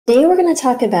Today we're going to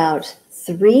talk about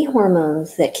 3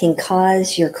 hormones that can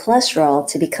cause your cholesterol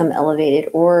to become elevated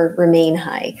or remain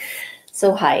high.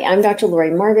 So hi, I'm Dr.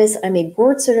 Lori Marvis. I'm a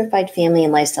board-certified family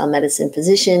and lifestyle medicine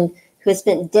physician who has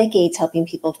spent decades helping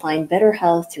people find better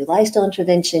health through lifestyle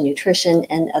intervention, nutrition,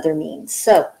 and other means.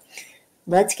 So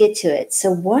let's get to it.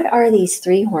 So what are these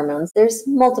 3 hormones? There's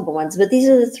multiple ones, but these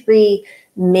are the 3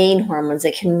 main hormones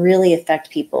that can really affect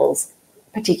people's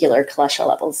particular cholesterol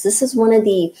levels. This is one of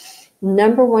the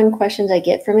number one questions I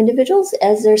get from individuals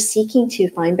as they're seeking to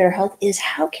find better health is,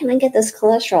 how can I get this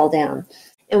cholesterol down?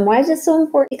 And why is it so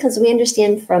important? Because we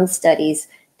understand from studies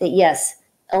that yes,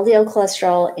 LDL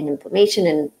cholesterol and inflammation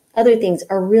and other things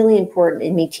are really important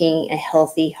in maintaining a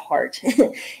healthy heart.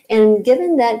 And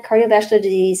given that cardiovascular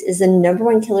disease is the number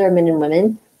one killer of men and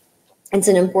women, it's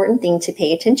an important thing to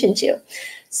pay attention to.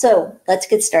 So let's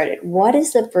get started. What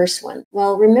is the first one?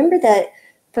 Well, remember that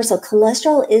first of all,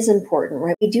 cholesterol is important,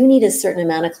 right? We do need a certain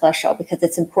amount of cholesterol because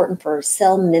it's important for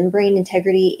cell membrane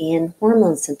integrity and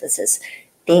hormone synthesis.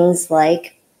 Things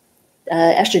like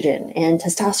estrogen and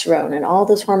testosterone and all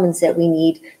those hormones that we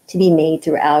need to be made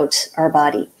throughout our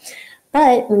body.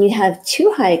 But when you have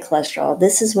too high cholesterol,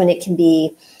 this is when it can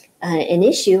be an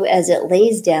issue as it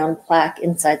lays down plaque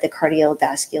inside the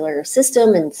cardiovascular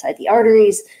system, inside the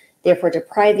arteries, therefore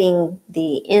depriving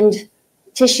the end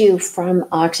tissue from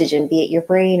oxygen, be it your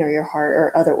brain or your heart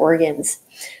or other organs.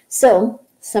 So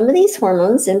some of these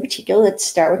hormones in particular, let's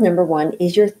start with number 1,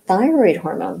 is your thyroid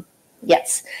hormone.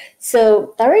 Yes.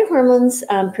 So thyroid hormones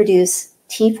produce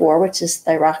T4, which is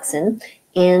thyroxine,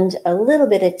 and a little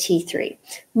bit of T3.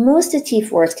 Most of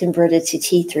T4 is converted to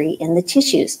T3 in the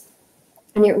tissues.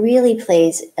 And it really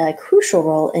plays a crucial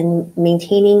role in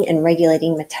maintaining and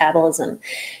regulating metabolism,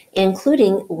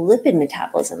 including lipid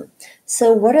metabolism.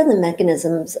 So what are the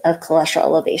mechanisms of cholesterol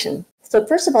elevation? So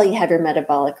first of all, you have your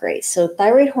metabolic rate. So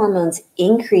thyroid hormones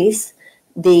increase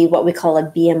what we call a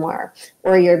BMR,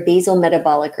 or your basal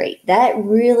metabolic rate. That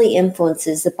really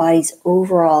influences the body's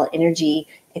overall energy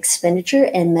expenditure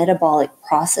and metabolic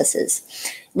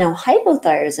processes. Now,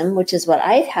 hypothyroidism, which is what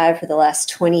I've had for the last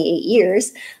 28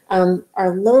 years,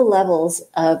 are low levels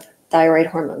of thyroid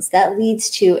hormones. That leads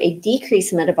to a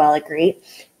decreased metabolic rate,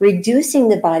 reducing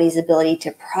the body's ability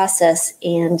to process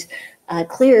and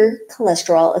clear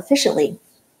cholesterol efficiently.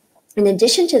 In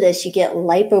addition to this, you get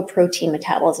lipoprotein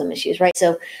metabolism issues, right?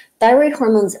 So thyroid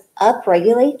hormones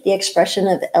upregulate the expression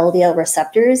of LDL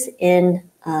receptors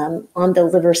on the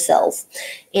liver cells.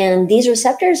 And these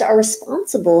receptors are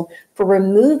responsible for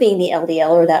removing the LDL,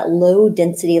 or that low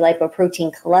density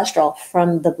lipoprotein cholesterol,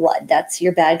 from the blood. That's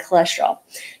your bad cholesterol.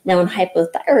 Now in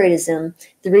hypothyroidism,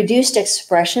 the reduced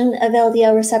expression of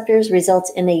LDL receptors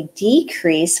results in a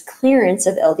decreased clearance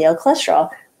of LDL cholesterol,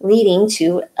 leading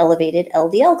to elevated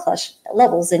LDL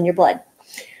levels in your blood.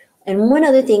 And one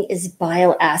other thing is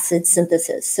bile acid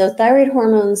synthesis. So thyroid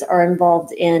hormones are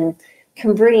involved in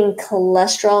converting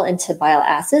cholesterol into bile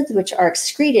acids, which are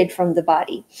excreted from the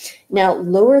body. Now,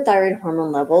 lower thyroid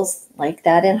hormone levels, like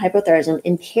that in hypothyroidism,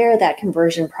 impair that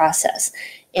conversion process.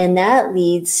 And that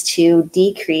leads to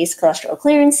decreased cholesterol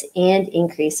clearance and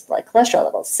increased blood cholesterol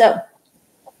levels. So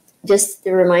just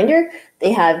a reminder,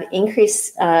 they have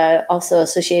increase also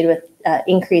associated with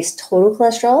increased total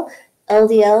cholesterol,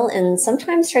 LDL, and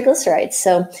sometimes triglycerides.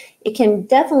 So it can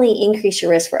definitely increase your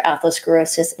risk for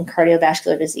atherosclerosis and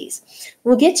cardiovascular disease.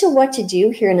 We'll get to what to do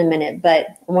here in a minute, but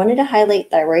I wanted to highlight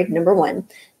thyroid, number 1.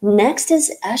 Next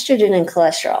is estrogen and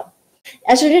cholesterol.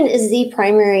 Estrogen is the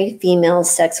primary female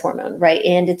sex hormone, right?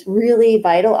 And it's really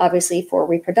vital, obviously, for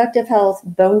reproductive health,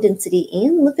 bone density,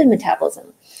 and lipid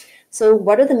metabolism. So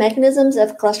what are the mechanisms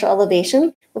of cholesterol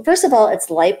elevation? Well, first of all, it's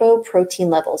lipoprotein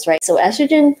levels, right? So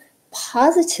estrogen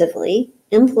positively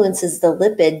influences the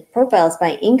lipid profiles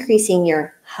by increasing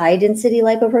your high-density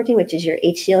lipoprotein, which is your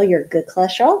HDL, your good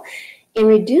cholesterol, and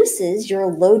reduces your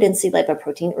low-density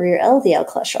lipoprotein, or your LDL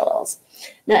cholesterol levels.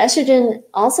 Now, estrogen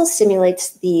also stimulates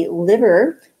the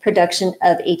liver production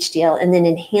of HDL and then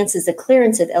enhances the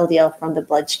clearance of LDL from the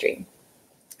bloodstream.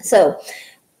 So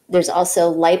there's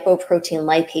also lipoprotein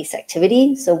lipase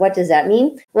activity. So what does that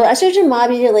mean? Well, estrogen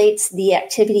modulates the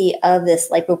activity of this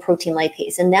lipoprotein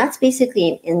lipase, and that's basically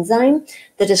an enzyme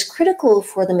that is critical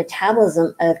for the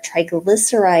metabolism of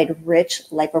triglyceride-rich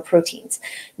lipoproteins,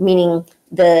 meaning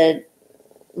the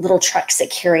little trucks that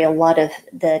carry a lot of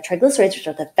the triglycerides, which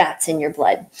are the fats in your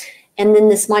blood. And then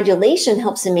this modulation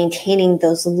helps in maintaining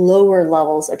those lower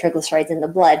levels of triglycerides in the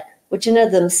blood, which in and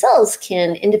of themselves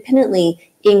can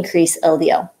independently increase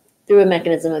LDL through a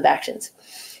mechanism of actions.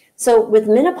 So with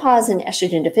menopause and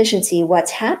estrogen deficiency,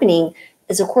 what's happening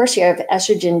is, of course, you have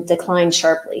estrogen decline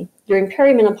sharply. During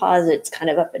perimenopause, it's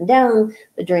kind of up and down,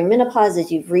 but during menopause,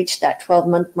 as you've reached that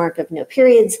 12-month mark of no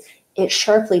periods, it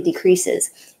sharply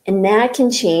decreases. And that can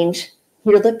change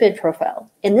your lipid profile.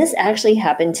 And this actually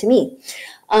happened to me.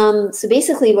 So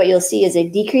basically what you'll see is a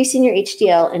decrease in your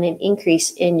HDL and an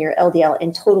increase in your LDL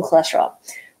and total cholesterol.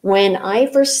 When I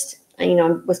first,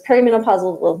 was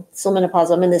perimenopausal, well, still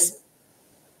menopausal, I'm in this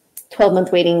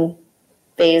 12-month waiting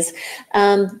phase.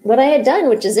 What I had done,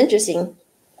 which is interesting,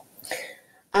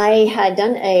 I had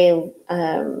done a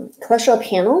cholesterol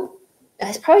panel. It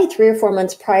was probably 3 or 4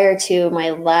 months prior to my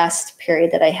last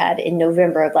period that I had in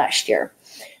November of last year.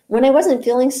 When I wasn't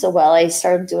feeling so well, I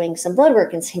started doing some blood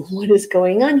work and saying, what is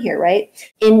going on here, right?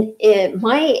 And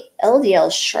my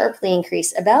LDL sharply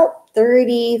increased about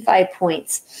 35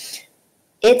 points.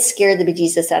 It scared the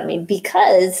bejesus out of me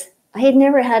because I had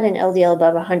never had an LDL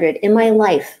above 100 in my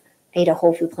life. I ate a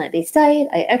whole food plant-based diet.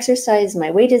 I exercised. My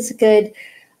weight is good.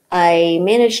 I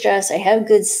manage stress. I have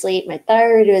good sleep. My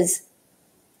thyroid was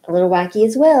a little wacky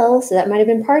as well, so that might have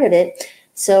been part of it.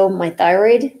 So my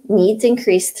thyroid needs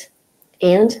increased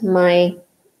and my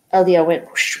LDL went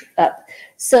up.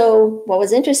 So what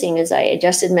was interesting is I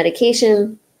adjusted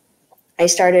medication, I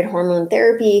started hormone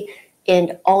therapy,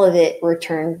 and all of it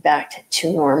returned back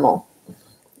to normal.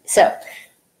 So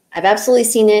I've absolutely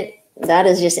seen it. That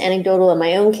is just anecdotal in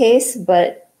my own case,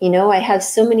 but I have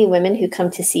so many women who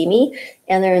come to see me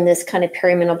and they're in this kind of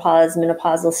perimenopause,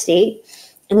 menopausal state.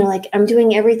 And they're like, I'm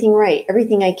doing everything right,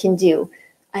 everything I can do.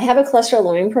 I have a cholesterol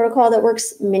lowering protocol that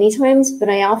works many times, but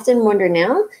I often wonder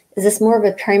now, is this more of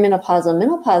a perimenopausal,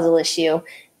 menopausal issue?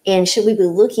 And should we be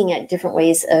looking at different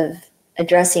ways of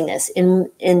addressing this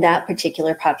in that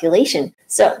particular population?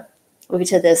 So we'll get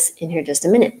to this in here just a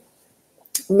minute.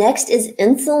 Next is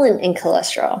insulin and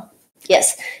cholesterol.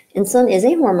 Yes, insulin is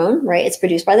a hormone, right? It's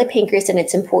produced by the pancreas and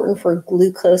it's important for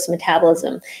glucose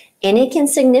metabolism. And it can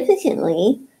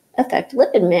significantly affect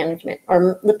lipid management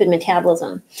or lipid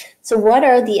metabolism. So what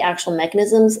are the actual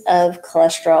mechanisms of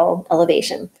cholesterol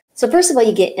elevation? So first of all,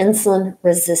 you get insulin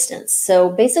resistance. So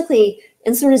basically,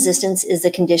 insulin resistance is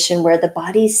a condition where the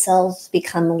body's cells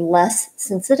become less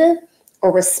sensitive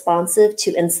or responsive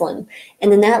to insulin.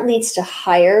 And then that leads to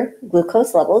higher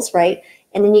glucose levels, right?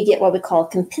 And then you get what we call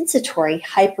compensatory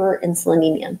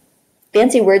hyperinsulinemia.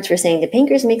 Fancy words for saying the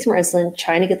pancreas makes more insulin,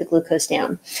 trying to get the glucose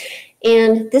down.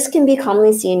 And this can be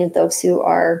commonly seen in folks who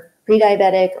are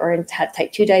pre-diabetic or have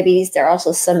type 2 diabetes. There are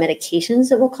also some medications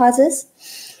that will cause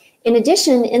this. In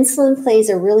addition, insulin plays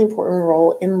a really important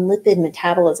role in lipid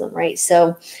metabolism, right?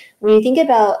 So when you think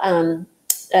about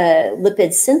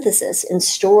lipid synthesis and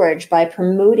storage by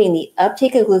promoting the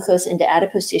uptake of glucose into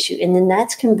adipose tissue, and then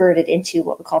that's converted into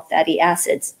what we call fatty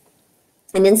acids.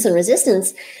 In insulin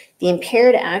resistance, the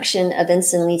impaired action of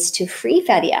insulin leads to free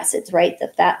fatty acids, right? The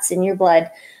fats in your blood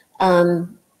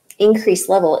increased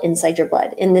level inside your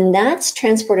blood. And then that's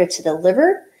transported to the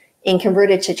liver and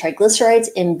converted to triglycerides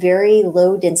and very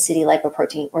low density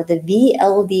lipoprotein, or the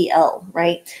VLDL,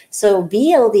 right? So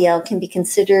VLDL can be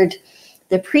considered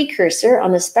the precursor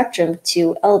on the spectrum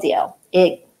to LDL.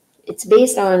 It's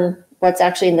based on what's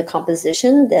actually in the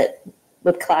composition that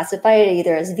would classify it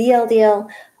either as VLDL,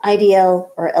 IDL,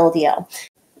 or LDL.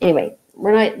 Anyway,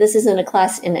 this isn't a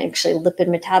class in actually lipid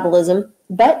metabolism,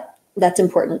 but that's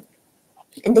important.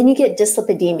 And then you get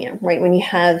dyslipidemia, right, when you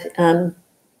have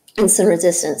insulin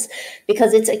resistance,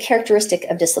 because it's a characteristic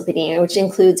of dyslipidemia, which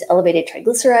includes elevated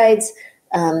triglycerides.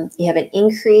 You have an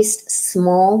increased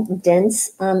small,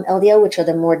 dense LDL, which are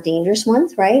the more dangerous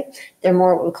ones, right? They're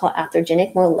more what we call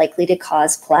atherogenic, more likely to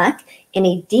cause plaque, and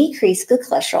a decreased good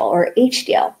cholesterol, or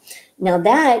HDL. Now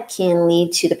that can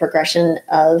lead to the progression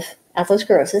of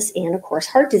atherosclerosis and, of course,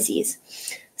 heart disease.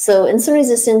 So insulin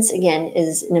resistance, again,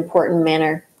 is an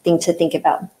important thing to think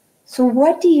about. So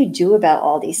what do you do about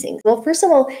all these things? Well, first of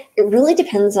all, it really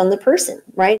depends on the person,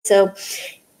 right? So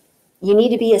you need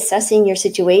to be assessing your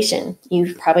situation.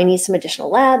 You probably need some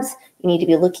additional labs. You need to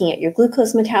be looking at your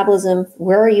glucose metabolism.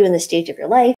 Where are you in the stage of your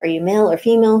life? Are you male or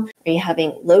female? Are you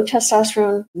having low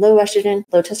testosterone, low estrogen?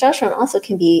 Low testosterone also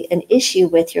can be an issue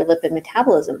with your lipid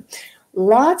metabolism.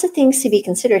 Lots of things to be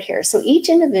considered here. So each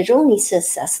individual needs to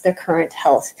assess their current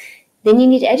health. Then you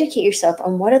need to educate yourself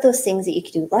on what are those things that you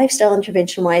can do lifestyle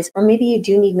intervention-wise, or maybe you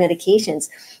do need medications.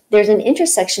 There's an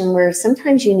intersection where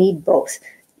sometimes you need both.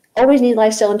 Always need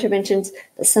lifestyle interventions,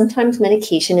 but sometimes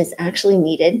medication is actually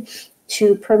needed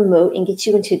to promote and get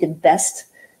you into the best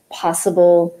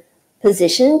possible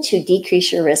position to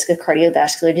decrease your risk of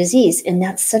cardiovascular disease. And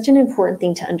that's such an important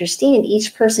thing to understand.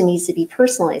 Each person needs to be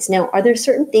personalized. Now, are there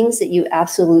certain things that you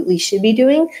absolutely should be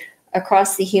doing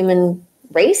across the human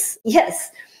race?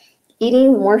 Yes.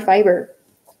 Eating more fiber,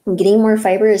 Getting more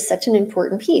fiber is such an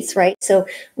important piece, right? So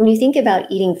when you think about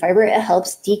eating fiber, it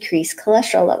helps decrease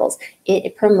cholesterol levels.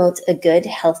 It promotes a good,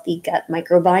 healthy gut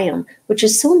microbiome, which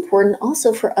is so important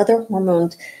also for other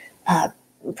hormone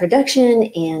production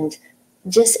and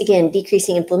just, again,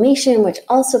 decreasing inflammation, which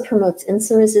also promotes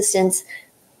insulin resistance,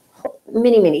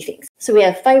 many things. So we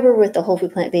have fiber with the whole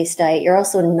food plant-based diet. You're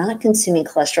also not consuming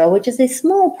cholesterol, which is a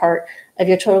small part of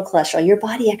your total cholesterol. Your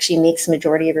body actually makes the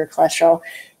majority of your cholesterol.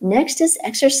 Next is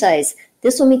exercise.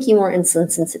 This will make you more insulin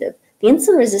sensitive. The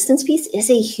insulin resistance piece is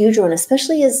a huge one,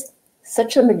 especially as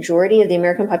such a majority of the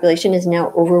American population is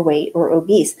now overweight or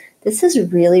obese. This is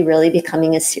really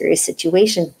becoming a serious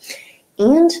situation.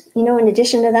 And, in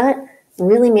addition to that,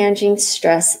 really managing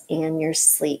stress and your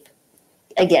sleep.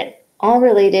 Again, all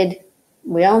related.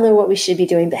 We all know what we should be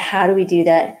doing, but how do we do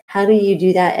that? How do you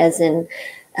do that as an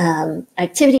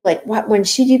activity? Like, what one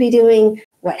should you be doing?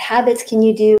 What habits can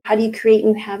you do? How do you create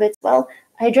new habits? Well,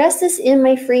 I address this in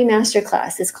my free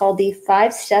masterclass. It's called the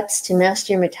 5 Steps to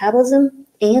Master Your Metabolism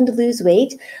and Lose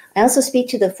Weight. I also speak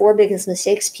to the 4 biggest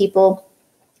mistakes people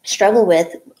struggle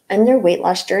with in their weight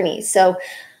loss journey. So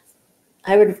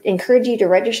I would encourage you to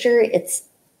register. It's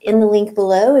in the link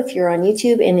below if you're on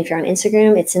YouTube, and if you're on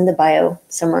Instagram, it's in the bio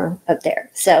somewhere up there.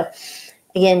 So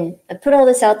again, I put all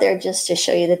this out there just to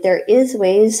show you that there is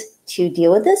ways to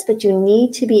deal with this, but you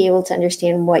need to be able to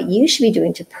understand what you should be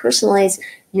doing to personalize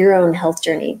your own health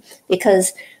journey,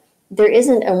 because there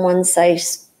isn't a one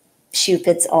size shoe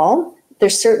fits all.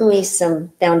 There's certainly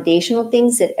some foundational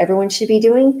things that everyone should be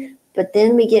doing, but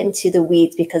then we get into the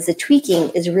weeds because the tweaking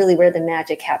is really where the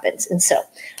magic happens. And so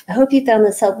I hope you found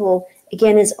this helpful.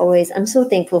 Again, as always, I'm so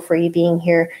thankful for you being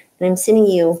here, and I'm sending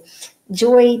you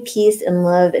joy, peace, and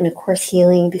love, and of course,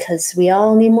 healing, because we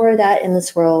all need more of that in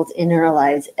this world, in our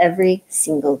lives, every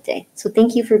single day. So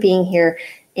thank you for being here.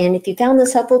 And if you found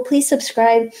this helpful, please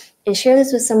subscribe and share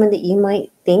this with someone that you might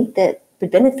think that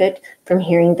would benefit from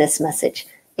hearing this message.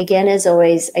 Again, as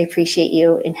always, I appreciate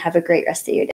you, and have a great rest of your day.